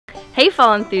Hey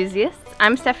fall enthusiasts,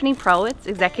 I'm Stephanie Prolwitz,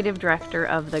 Executive Director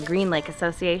of the Green Lake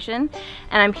Association,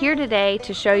 and I'm here today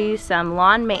to show you some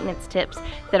lawn maintenance tips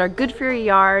that are good for your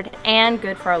yard and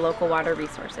good for our local water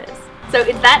resources. So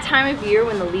it's that time of year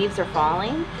when the leaves are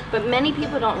falling, but many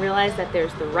people don't realize that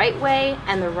there's the right way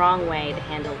and the wrong way to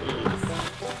handle leaves.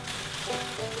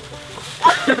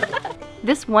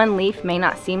 This one leaf may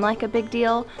not seem like a big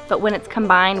deal, but when it's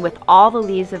combined with all the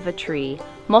leaves of a tree,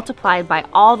 multiplied by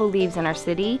all the leaves in our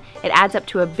city, it adds up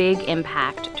to a big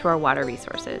impact to our water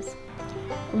resources.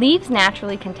 Leaves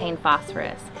naturally contain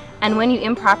phosphorus, and when you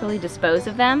improperly dispose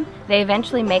of them, they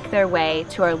eventually make their way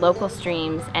to our local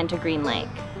streams and to Green Lake.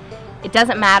 It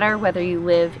doesn't matter whether you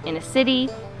live in a city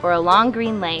or along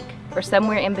Green Lake or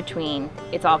somewhere in between,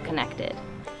 it's all connected.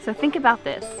 So think about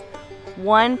this.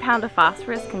 1 pound of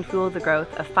phosphorus can fuel the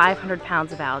growth of 500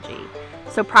 pounds of algae.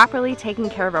 So properly taking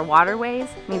care of our waterways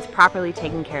means properly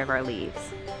taking care of our leaves.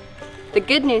 The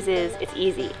good news is it's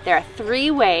easy. There are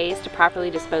 3 ways to properly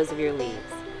dispose of your leaves.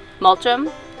 Mulch them,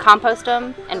 compost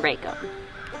them, and rake them.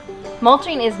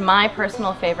 Mulching is my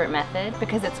personal favorite method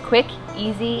because it's quick,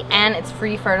 easy, and it's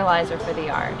free fertilizer for the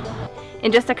yard.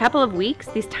 In just a couple of weeks,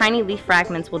 these tiny leaf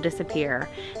fragments will disappear,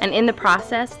 and in the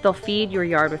process, they'll feed your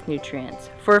yard with nutrients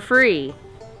for free.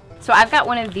 So I've got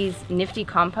one of these nifty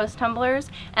compost tumblers,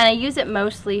 and I use it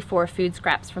mostly for food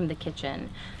scraps from the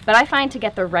kitchen. But I find to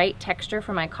get the right texture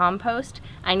for my compost,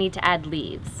 I need to add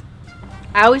leaves.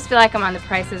 I always feel like I'm on The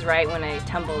Price is Right when I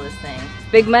tumble this thing.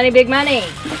 Big money, big money!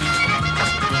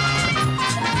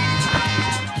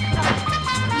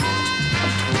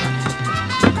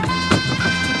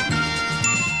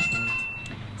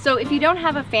 So if you don't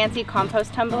have a fancy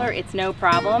compost tumbler, it's no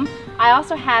problem. I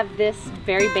also have this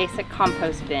very basic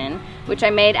compost bin, which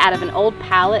I made out of an old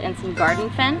pallet and some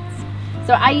garden fence.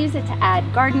 So I use it to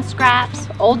add garden scraps,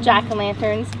 old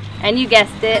jack-o'-lanterns, and you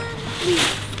guessed it,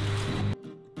 leaves.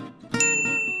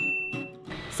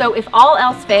 So if all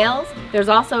else fails, there's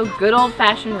also good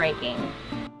old-fashioned raking.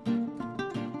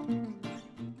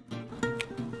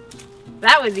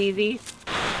 That was easy.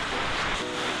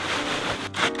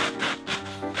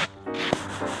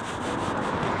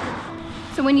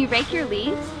 So when you rake your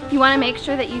leaves, you want to make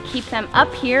sure that you keep them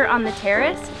up here on the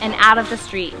terrace and out of the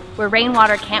street, where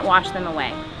rainwater can't wash them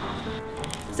away.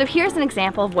 So here's an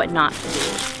example of what not to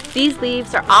do. These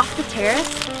leaves are off the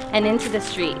terrace and into the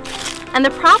street. And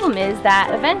the problem is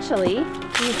that eventually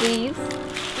these leaves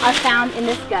are found in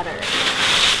this gutter.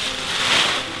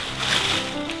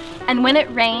 And when it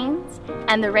rains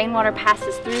and the rainwater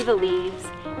passes through the leaves,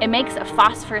 it makes a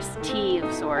phosphorus tea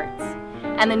of sorts.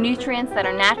 And the nutrients that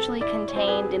are naturally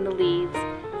contained in the leaves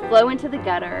flow into the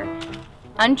gutter,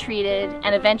 untreated,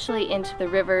 and eventually into the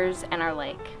rivers and our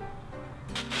lake.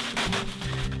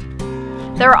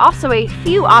 There are also a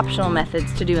few optional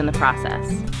methods to do in the process.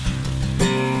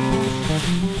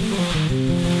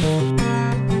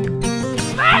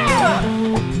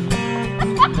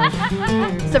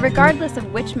 So regardless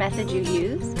of which method you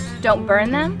use, don't burn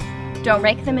them, don't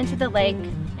rake them into the lake,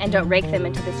 and don't rake them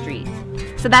into the street.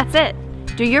 So that's it.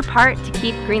 Do your part to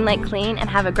keep Green Lake clean and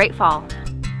have a great fall.